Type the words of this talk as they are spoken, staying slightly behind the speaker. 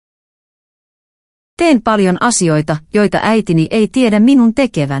Teen paljon asioita, joita äitini ei tiedä minun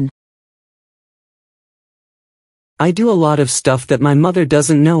tekevän. I do a lot of stuff that my mother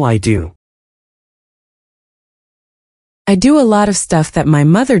doesn't know I do. I do a lot of stuff that my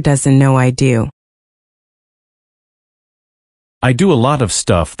mother doesn't know I do. I do a lot of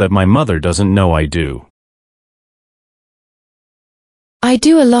stuff that my mother doesn't know I do. I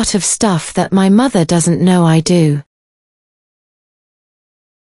do a lot of stuff that my mother doesn't know I do.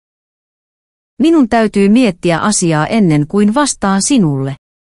 Minun täytyy miettiä asiaa ennen kuin vastaan sinulle.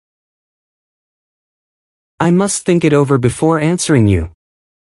 I must think it over before answering you.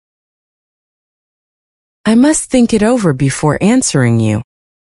 I must think it over before answering you.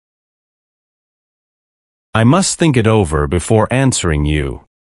 I must think it over before answering you.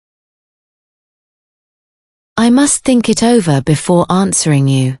 I must think it over before answering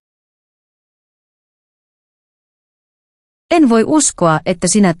you. En voi uskoa, että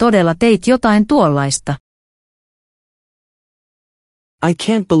sinä todella teit jotain tuollaista. I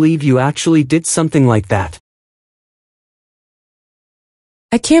can't believe you actually did something like that.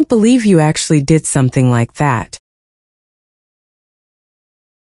 I can't believe you actually did something like that.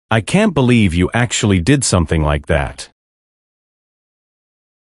 I can't believe you actually did something like that.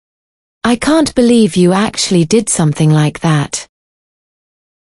 I can't believe you actually did something like that.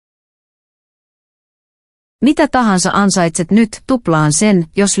 Mitä tahansa ansaitset nyt, tuplaan sen,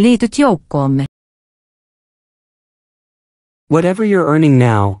 jos liityt joukkoomme. Whatever you're earning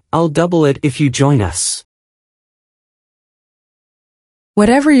now, I'll double it if you join us.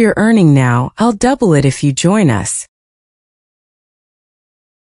 Whatever you're earning now, I'll double it if you join us.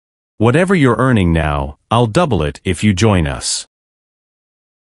 Whatever you're earning now, I'll double it if you join us.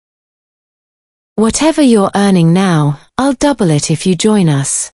 Whatever you're earning now, I'll double it if you join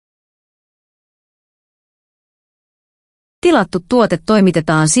us. Tilattu tuote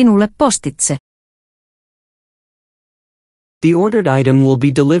toimitetaan sinulle postitse. The ordered item will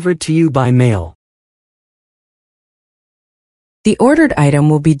be delivered to you by mail. The ordered item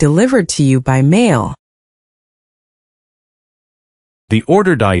will be delivered to you by mail. The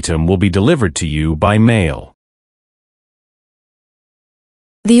ordered item will be delivered to you by mail.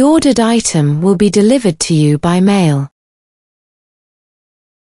 The ordered item will be delivered to you by mail.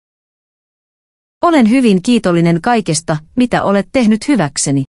 Olen hyvin kiitollinen kaikesta, mitä olet tehnyt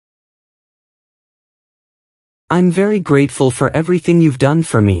hyväkseni. I'm very grateful for everything you've done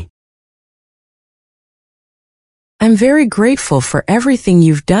for me. I'm very grateful for everything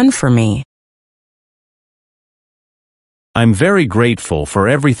you've done for me. I'm very grateful for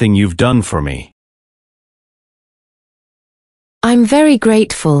everything you've done for me. I'm very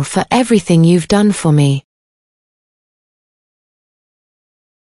grateful for everything you've done for me.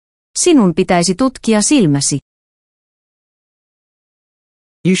 Sinun pitäisi tutkia silmäsi.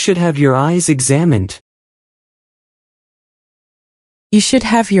 You should have your eyes examined. You should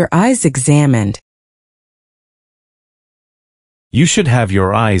have your eyes examined. You should have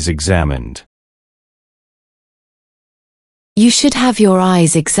your eyes examined. You should have your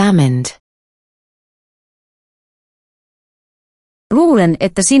eyes examined. Luulen,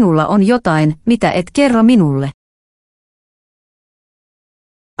 että sinulla on jotain, mitä et kerro minulle.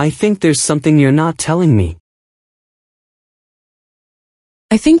 I think there's something you're not telling me.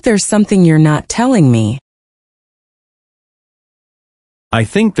 I think there's something you're not telling me. I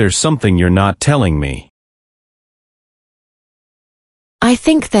think there's something you're not telling me. I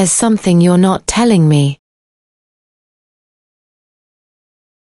think there's something you're not telling me.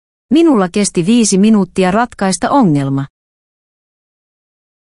 Minulla kesti 5 minuuttia ratkaista ongelma.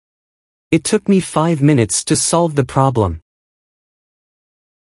 It took me 5 minutes to solve the problem.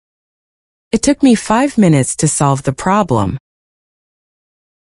 It took me 5 minutes to solve the problem.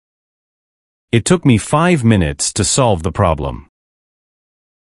 It took me 5 minutes to solve the problem.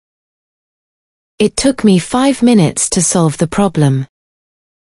 It took me 5 minutes to solve the problem.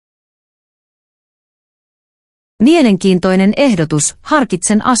 Mielenkiintoinen ehdotus,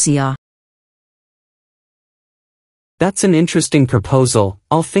 harkitsen asiaa. That's an interesting proposal,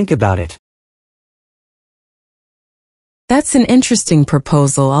 I'll think about it. That's an interesting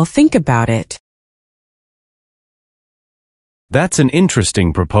proposal, I'll think about it. That's an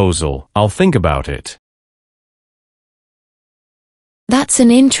interesting proposal, I'll think about it. That's an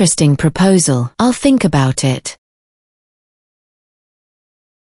interesting proposal, I'll think about it.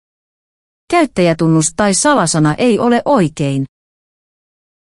 Käyttäjätunnus tai salasana ei ole oikein.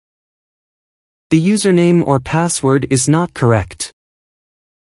 The username or password is not correct.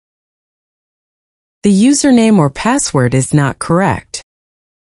 The username or password is not correct.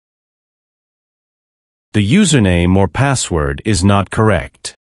 The username or password is not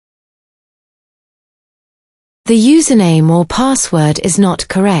correct. The username or password is not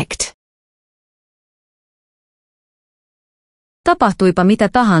correct. Tapahtuipa mitä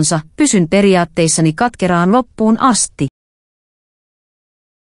tahansa, pysyn periaatteissani katkeraan loppuun asti.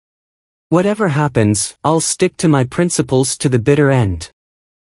 Whatever happens, I'll stick to my principles to the bitter end.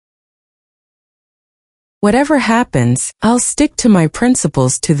 Whatever happens, I'll stick to my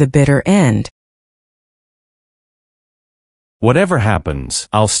principles to the bitter end. Whatever happens,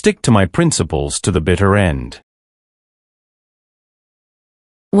 I'll stick to my principles to the bitter end.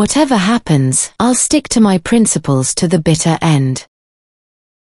 Whatever happens, I'll stick to my principles to the bitter end.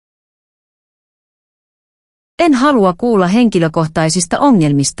 En halua kuulla henkilökohtaisista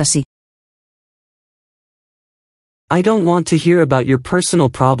ongelmistasi. I don't want to hear about your personal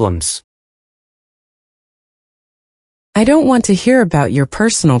problems. I don't want to hear about your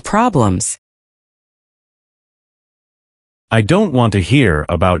personal problems. I don't want to hear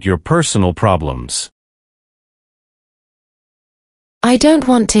about your personal problems. I don't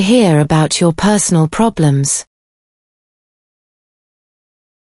want to hear about your personal problems.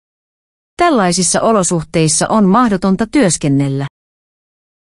 Tällaisissa olosuhteissa on mahdotonta työskennellä.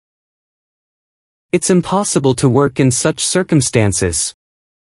 It's impossible to work in such circumstances.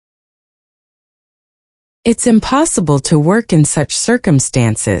 It's impossible to work in such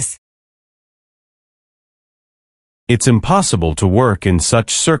circumstances. It's impossible to work in such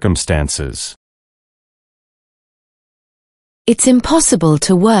circumstances. It's impossible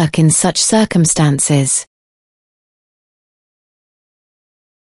to work in such circumstances.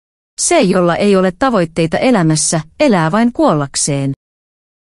 Se, jolla ei ole tavoitteita elämässä, elää vain kuollakseen.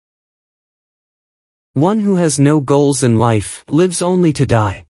 One who has no goals in life lives only to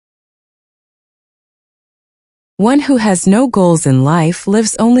die. One who has no goals in life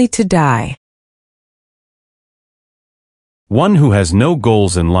lives only to die. One who has no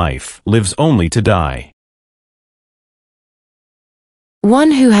goals in life lives only to die.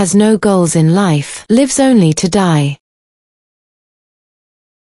 One who has no goals in life lives only to die.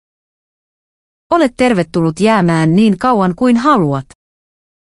 Olet tervetullut jäämään niin kauan kuin haluat.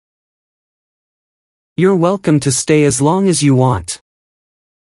 You're welcome to stay as long as you want.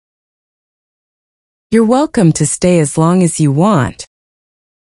 You're welcome to stay as long as you want.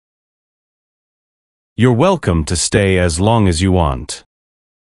 You're welcome to stay as long as you want.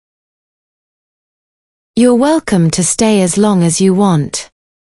 You're welcome to stay as long as you want.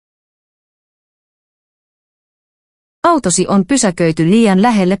 Autosi on pysäköity liian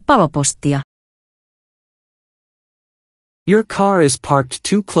lähelle palopostia. Your car is parked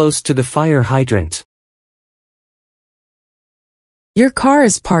too close to the fire hydrant. Your car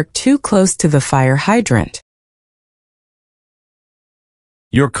is parked too close to the fire hydrant.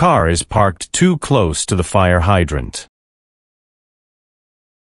 Your car is parked too close to the fire hydrant.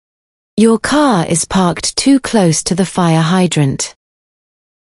 Your car is parked too close to the fire hydrant.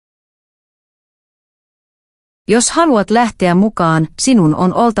 Jos haluat lähteä mukaan, sinun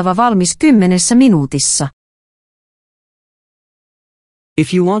on oltava valmis 10 minuutissa.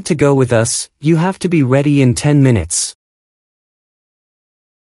 If you want to go with us, you have to be ready in 10 minutes.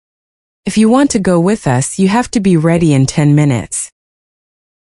 If you want to go with us, you have to be ready in 10 minutes.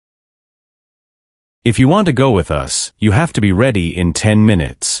 If you want to go with us, you have to be ready in 10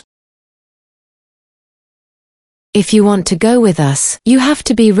 minutes. If you want to go with us, you have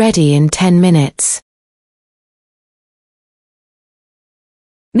to be ready in 10 minutes.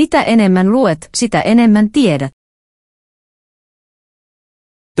 Mitä enemmän luet, sitä enemmän tiedät.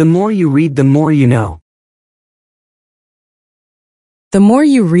 The more you read, the more you know. The more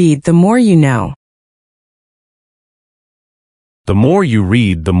you read, the more you know. The more you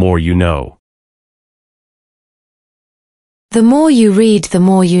read, the more you know. The more you read, the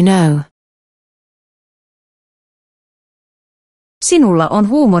more you know. Sinulla on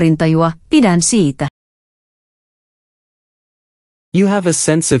huumorintajua, pidän siitä. You have a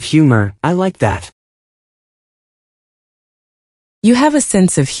sense of humor, I like that. You have a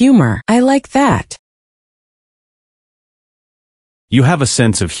sense of humor, I like that. You have a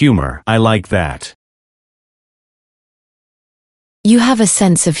sense of humor, I like that. You have a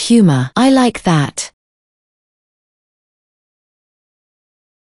sense of humor, I like that.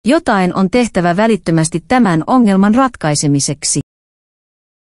 Jotain on tehtävä välittömästi tämän ongelman ratkaisemiseksi.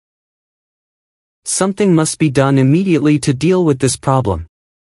 Something must be done immediately to deal with this problem.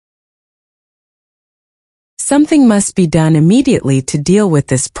 Something must be done immediately to deal with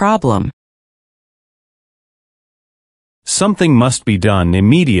this problem. Something must be done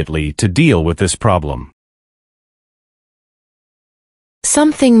immediately to deal with this problem.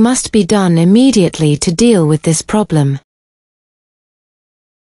 Something must be done immediately to deal with this problem.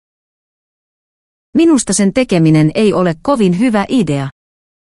 Minusta sen tekeminen ei ole kovin hyvä idea.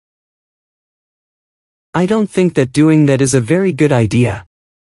 I don't think that doing that is a very good idea.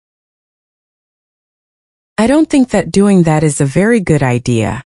 I don't think that doing that is a very good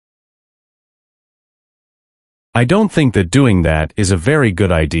idea. I don't think that doing that is a very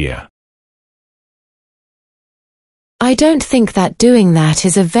good idea. I don't think that doing that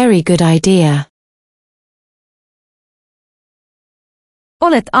is a very good idea.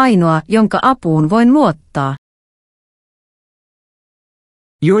 Olet ainoa, jonka apuun voin luottaa.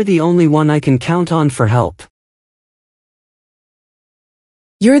 You're the only one I can count on for help.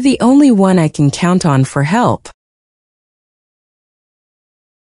 You're the only one I can count on for help.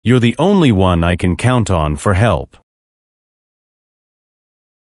 You're the only one I can count on for help.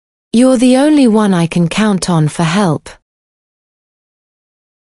 You're the only one I can count on for help.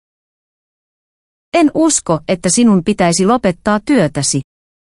 En usko, että sinun pitäisi lopettaa työtäsi.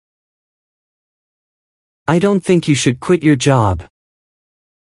 I don't think you should quit your job.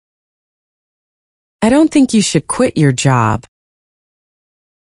 I don't think you should quit your job.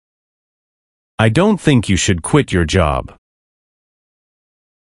 I don't think you should quit your job.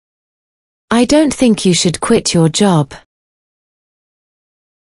 I don't think you should quit your job.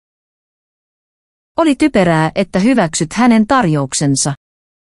 Oli typerää, että hyväksyt hänen tarjouksensa.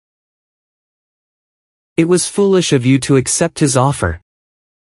 It was foolish of you to accept his offer.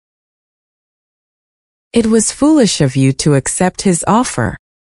 It was foolish of you to accept his offer.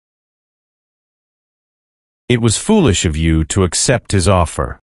 It was foolish of you to accept his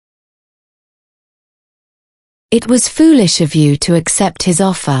offer. It was foolish of you to accept his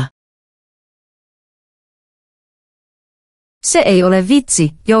offer. Se ei ole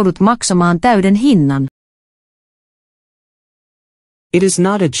vitsi, joudut maksamaan täyden hinnan. It is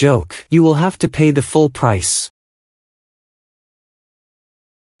not a joke, you will have to pay the full price.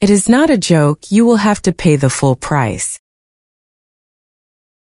 It is not a joke, you will have to pay the full price.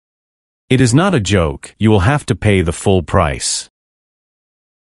 It is not a joke, you will have to pay the full price.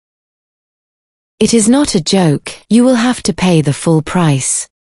 It is not a joke, you will have to pay the full price.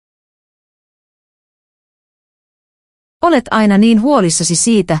 Olet aina niin huolissasi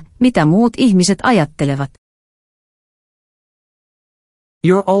siitä, mitä muut ihmiset ajattelevat.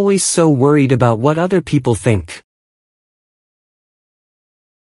 You're always so worried about what other people think.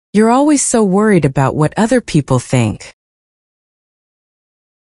 You're always so worried about what other people think.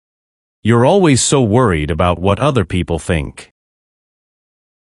 You're always so worried about what other people think.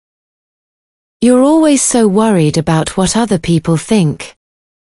 You're always so worried about what other people think.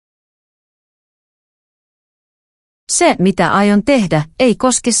 Se, mitä aion tehdä, ei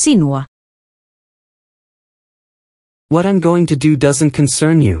koske sinua. What I'm going to do doesn't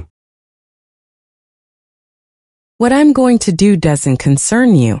concern you. What I'm going to do doesn't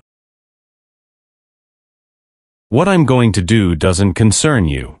concern you. What I'm going to do doesn't concern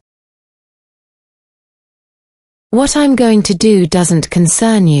you. What I'm going to do doesn't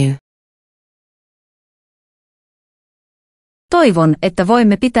concern you. Toivon, että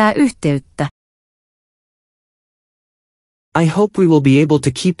voimme pitää yhteyttä. I hope we will be able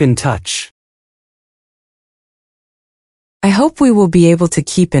to keep in touch. I hope we will be able to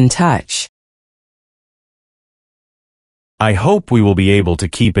keep in touch. I hope we will be able to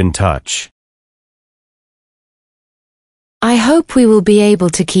keep in touch. I hope we will be able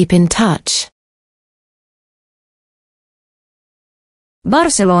to keep in touch.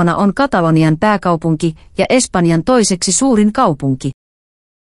 Barcelona on Katalonian pääkaupunki ja Espanjan toiseksi suurin kaupunki.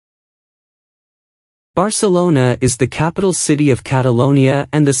 Barcelona is the capital city of Catalonia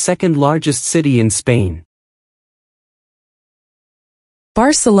and the second largest city in Spain.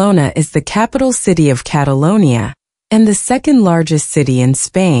 Barcelona is the capital city of Catalonia and the second largest city in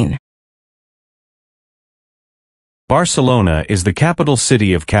Spain. Barcelona is the capital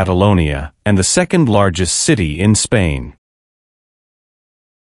city of Catalonia and the second largest city in Spain.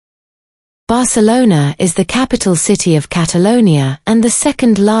 Barcelona is the capital city of Catalonia and the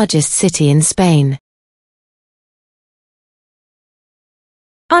second largest city in Spain.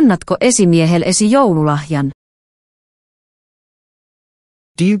 Annatko esimiehellesi joululahjan?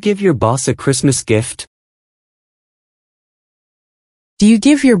 Do you give your boss a Christmas gift? Do you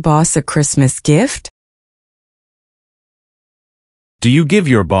give your boss a Christmas gift? Do you give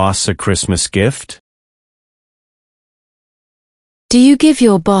your boss a Christmas gift? Do you give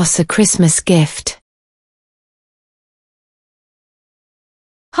your boss a Christmas gift?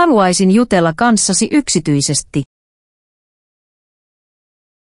 Haluaisin jutella kanssasi yksityisesti.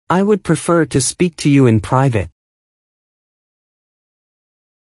 I would prefer to speak to you in private.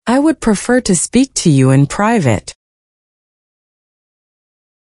 I would prefer to speak to you in private.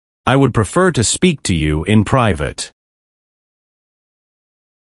 I would prefer to speak to you in private.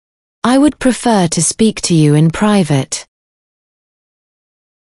 I would prefer to speak to you in private.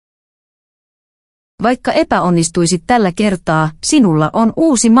 Vaikka epäonnistuisit tällä kertaa, sinulla on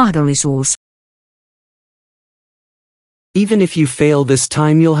uusi mahdollisuus. Even if you fail this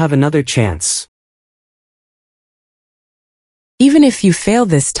time, you'll have another chance. Even if you fail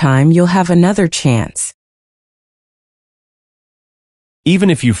this time, you'll have another chance.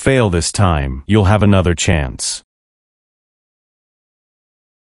 Even if you fail this time, you'll have another chance.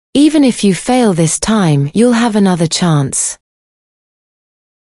 Even if you fail this time, you'll have another chance.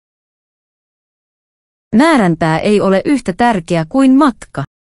 Määränpää ei ole yhtä tärkeä kuin matka.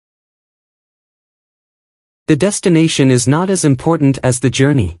 The destination is not as important as the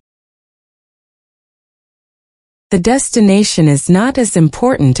journey. The destination is not as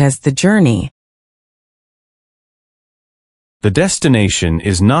important as the journey. The destination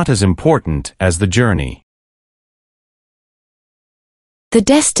is not as important as the journey. The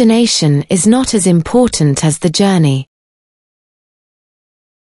destination is not as important as the journey.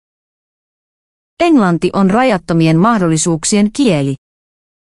 Englanti on rajattomien mahdollisuuksien kieli.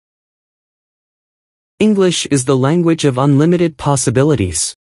 English is the language of unlimited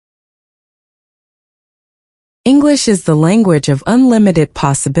possibilities. English is the language of unlimited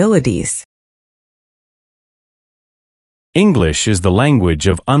possibilities. English is the language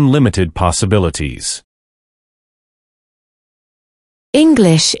of unlimited possibilities.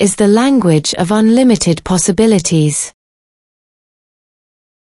 English is the language of unlimited possibilities.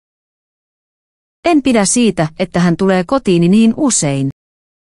 En pidä siitä, että hän tulee kotiini niin usein.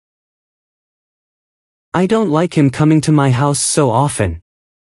 I don't like him coming to my house so often.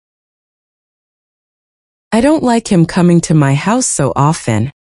 I don't like him coming to my house so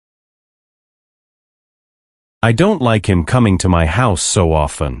often. I don't like him coming to my house so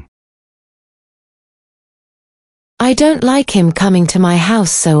often. I don't like him coming to my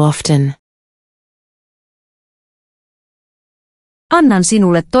house so often. Annan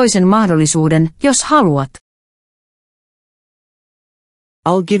sinulle toisen mahdollisuuden, jos haluat.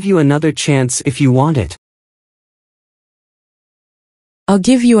 I'll give you another chance if you want it. I'll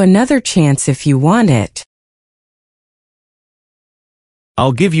give you another chance if you want it.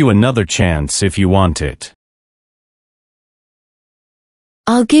 I'll give you another chance if you want it.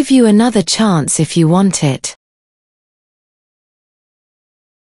 I'll give you another chance if you want it.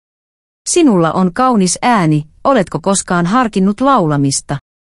 Sinulla on kaunis ääni, oletko koskaan harkinnut laulamista?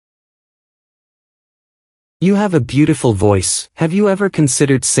 You have a beautiful voice. Have you ever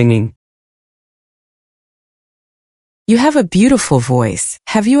considered singing? You have a beautiful voice.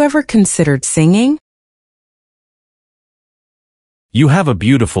 Have you ever considered singing? You have a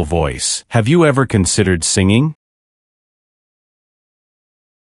beautiful voice. Have you ever considered singing?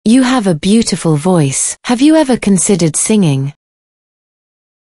 You have a beautiful voice. Have you ever considered singing?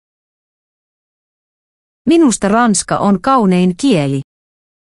 Minusta ranska on kaunein kieli.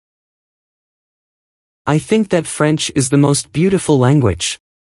 I think that French is the most beautiful language.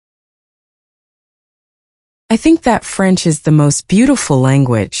 I think that French is the most beautiful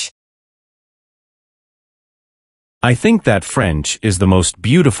language. I think that French is the most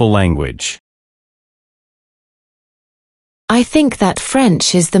beautiful language. I think that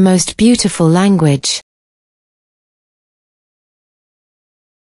French is the most beautiful language.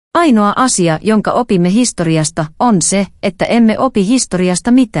 Ainoa asia, jonka opimme historiasta, on se, että emme opi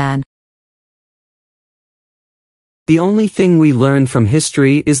historiasta mitään. The only thing we learn from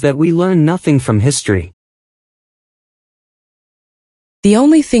history is that we learn nothing from history. The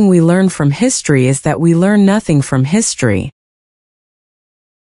only thing we learn from history is that we learn nothing from history.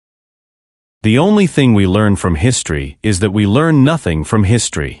 The only thing we learn from history is that we learn nothing from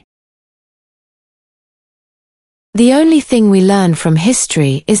history. The only thing we learn from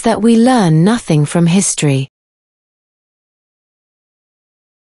history is that we learn nothing from history.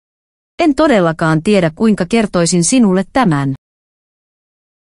 En todellakaan tiedä, kuinka kertoisin sinulle tämän.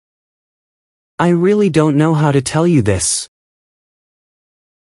 I really don't know how to tell you this.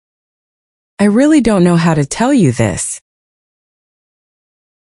 I really don't know how to tell you this.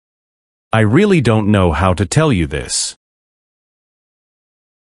 I really don't know how to tell you this.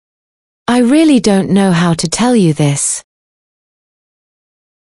 I really don't know how to tell you this.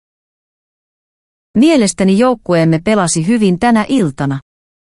 Mielestäni joukkueemme pelasi hyvin tänä iltana.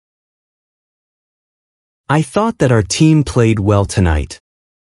 I thought that our team played well tonight.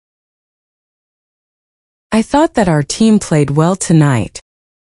 I thought that our team played well tonight.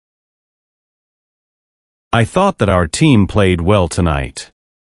 I thought that our team played well tonight.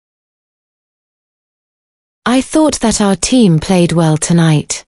 I thought that our team played well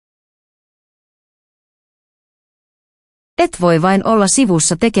tonight. Et voi vain olla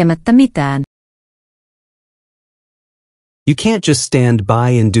sivussa tekemättä mitään. You can't just stand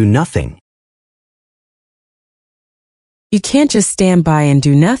by and do nothing. You can't just stand by and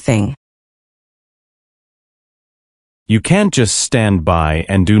do nothing. You can't just stand by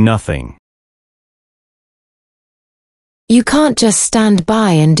and do nothing. You can't just stand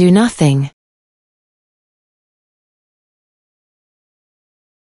by and do nothing.